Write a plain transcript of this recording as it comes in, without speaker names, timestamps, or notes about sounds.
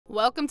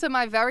Welcome to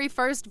my very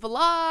first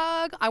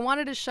vlog. I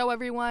wanted to show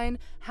everyone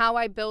how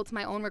I built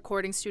my own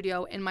recording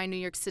studio in my New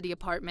York City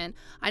apartment.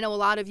 I know a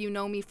lot of you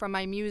know me from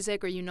my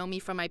music or you know me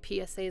from my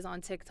PSAs on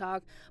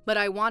TikTok, but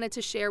I wanted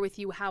to share with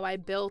you how I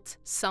built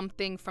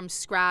something from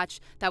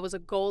scratch. That was a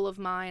goal of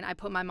mine. I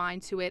put my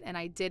mind to it and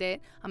I did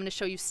it. I'm going to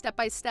show you step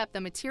by step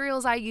the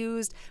materials I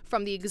used,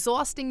 from the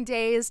exhausting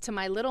days to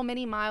my little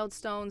mini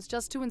milestones,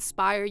 just to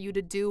inspire you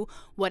to do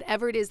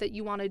whatever it is that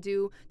you want to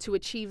do to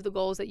achieve the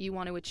goals that you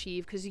want to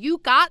achieve, because you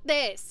got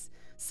this.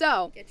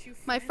 So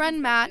my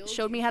friend Matt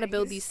showed me how to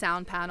build these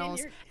sound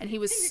panels, and he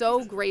was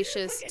so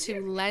gracious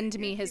to lend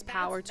me his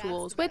power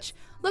tools, which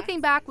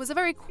looking back was a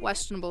very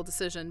questionable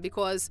decision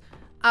because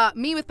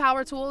me with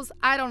power tools,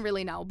 I don't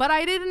really know, but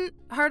I didn't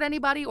hurt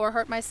anybody or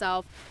hurt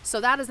myself, so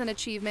that is an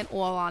achievement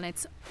all on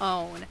its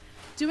own.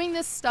 Doing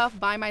this stuff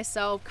by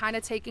myself, kind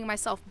of taking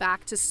myself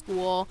back to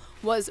school,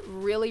 was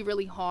really,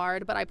 really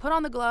hard. But I put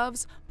on the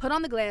gloves, put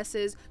on the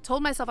glasses,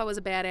 told myself I was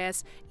a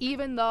badass,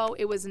 even though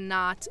it was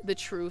not the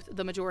truth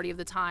the majority of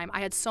the time.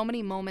 I had so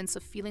many moments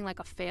of feeling like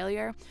a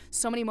failure,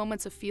 so many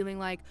moments of feeling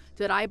like,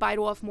 did I bite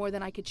off more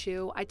than I could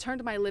chew? I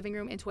turned my living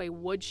room into a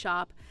wood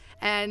shop,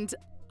 and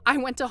I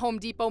went to Home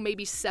Depot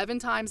maybe 7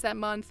 times that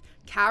month,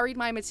 carried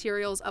my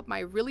materials up my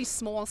really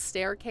small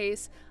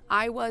staircase.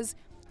 I was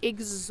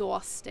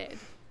exhausted.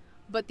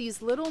 But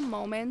these little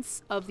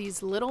moments of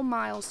these little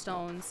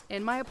milestones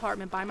in my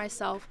apartment by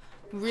myself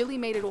really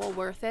made it all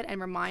worth it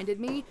and reminded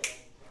me,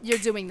 you're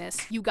doing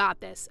this, you got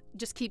this,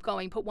 just keep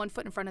going, put one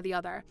foot in front of the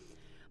other.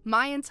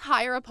 My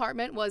entire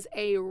apartment was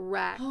a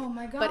wreck. Oh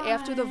my God. But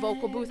after the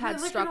vocal booth had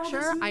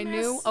structure, I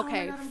knew,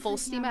 okay, full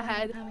steam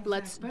ahead,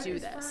 let's do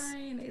this.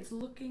 It's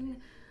looking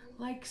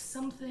like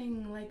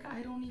something, like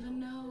I don't even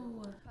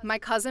know. My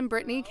cousin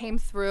Brittany came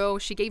through.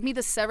 She gave me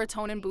the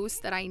serotonin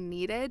boost that I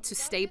needed to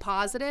stay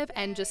positive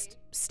and just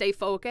stay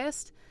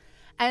focused.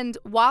 And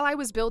while I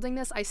was building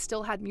this, I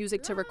still had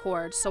music to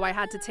record, so I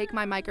had to take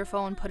my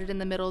microphone, put it in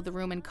the middle of the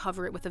room, and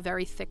cover it with a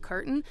very thick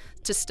curtain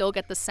to still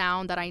get the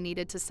sound that I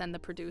needed to send the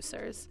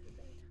producers.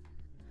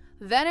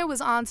 Then it was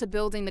on to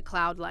building the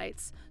cloud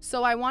lights.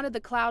 So I wanted the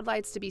cloud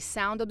lights to be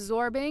sound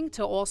absorbing,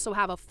 to also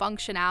have a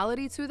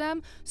functionality to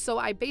them. So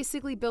I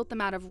basically built them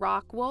out of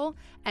rock wool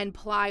and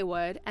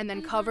plywood, and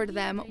then covered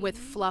them with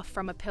fluff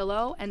from a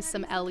pillow and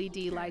some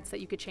LED lights that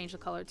you could change the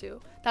color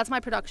to. That's my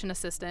production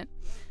assistant.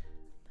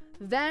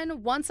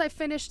 Then once I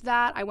finished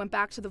that, I went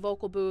back to the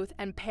vocal booth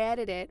and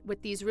padded it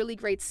with these really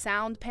great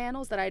sound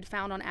panels that I had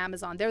found on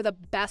Amazon. They're the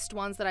best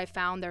ones that I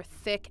found. They're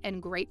thick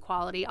and great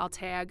quality. I'll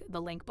tag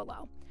the link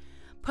below.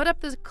 Put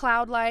up the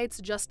cloud lights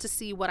just to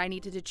see what I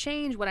needed to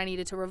change, what I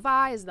needed to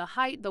revise, the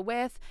height, the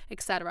width,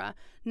 etc.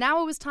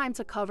 Now it was time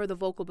to cover the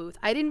vocal booth.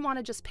 I didn't want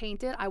to just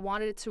paint it. I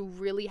wanted it to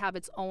really have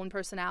its own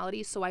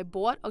personality. So I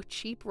bought a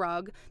cheap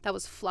rug that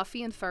was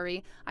fluffy and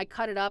furry. I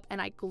cut it up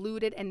and I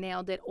glued it and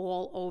nailed it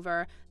all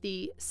over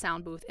the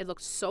sound booth. It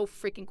looked so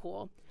freaking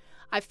cool.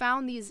 I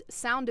found these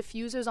sound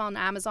diffusers on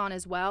Amazon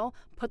as well,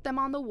 put them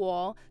on the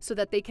wall so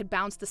that they could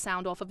bounce the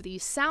sound off of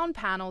these sound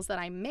panels that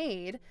I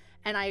made,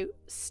 and I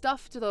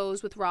stuffed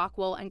those with rock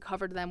wool and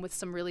covered them with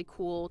some really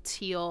cool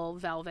teal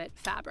velvet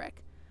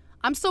fabric.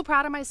 I'm so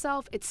proud of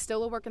myself. It's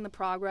still a work in the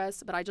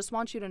progress, but I just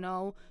want you to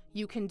know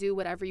you can do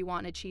whatever you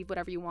want and achieve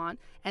whatever you want.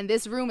 And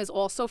this room is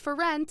also for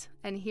rent,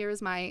 and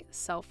here's my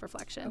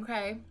self-reflection.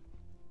 Okay.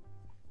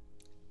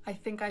 I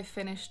think I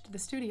finished the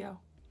studio.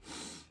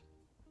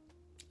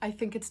 I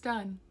think it's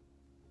done.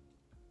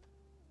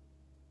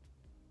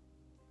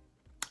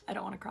 I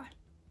don't want to cry.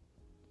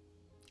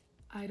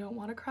 I don't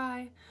want to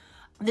cry.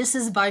 This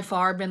has by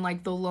far been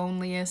like the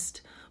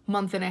loneliest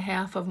month and a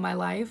half of my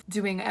life,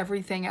 doing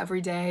everything every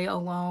day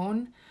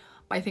alone.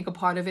 I think a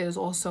part of it is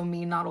also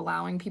me not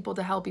allowing people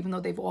to help, even though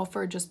they've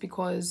offered, just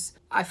because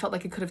I felt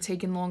like it could have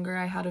taken longer.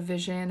 I had a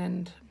vision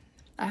and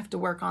I have to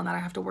work on that. I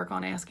have to work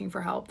on asking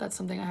for help. That's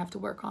something I have to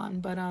work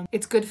on, but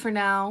it's good for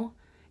now.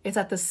 It's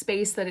at the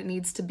space that it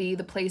needs to be,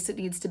 the place it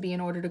needs to be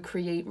in order to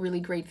create really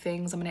great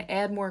things. I'm going to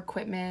add more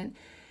equipment,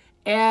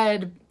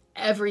 add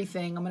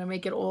everything. I'm going to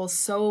make it all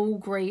so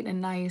great and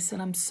nice, and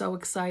I'm so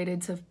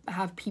excited to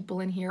have people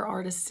in here,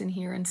 artists in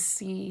here, and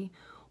see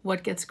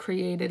what gets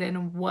created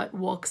and what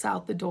walks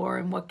out the door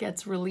and what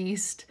gets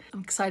released.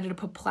 I'm excited to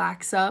put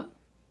plaques up.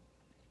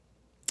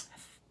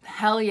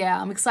 Hell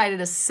yeah, I'm excited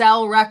to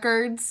sell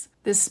records.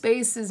 This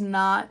space is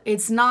not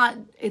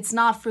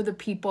for the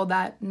people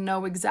that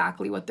know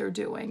exactly what they're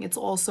doing. It's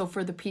also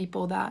for the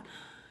people that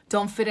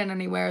don't fit in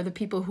anywhere, the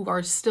people who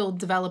are still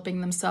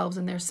developing themselves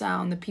and their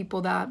sound, the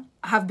people that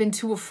have been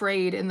too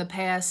afraid in the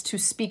past to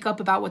speak up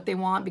about what they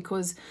want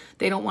because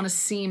they don't want to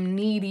seem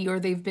needy, or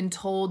they've been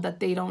told that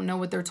they don't know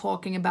what they're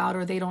talking about,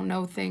 or they don't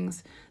know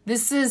things.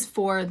 This is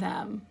for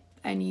them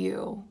and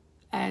you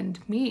and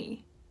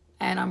me.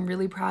 And I'm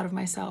really proud of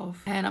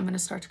myself, and I'm gonna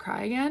start to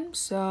cry again.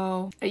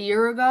 So a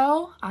year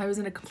ago, I was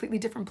in a completely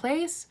different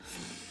place.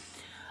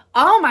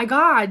 Oh my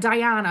God,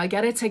 Diana,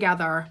 get it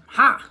together.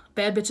 Ha,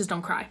 bad bitches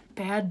don't cry.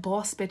 Bad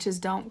boss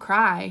bitches don't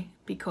cry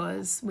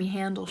because we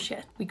handle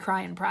shit. We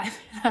cry in private.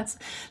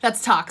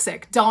 That's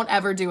toxic. Don't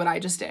ever do what I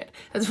just did.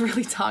 That's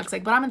really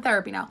toxic, but I'm in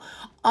therapy now.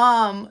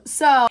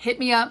 So hit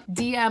me up,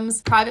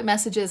 DMs, private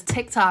messages,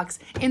 TikToks,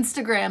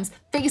 Instagrams,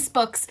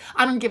 Facebooks.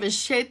 I don't give a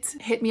shit.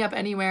 Hit me up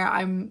anywhere.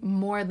 I'm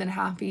more than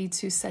happy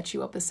to set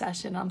you up a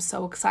session. I'm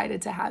so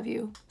excited to have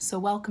you. So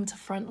welcome to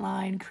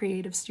Frontline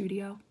Creative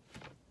Studio.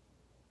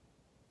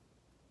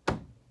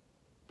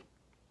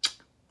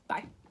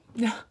 Bye.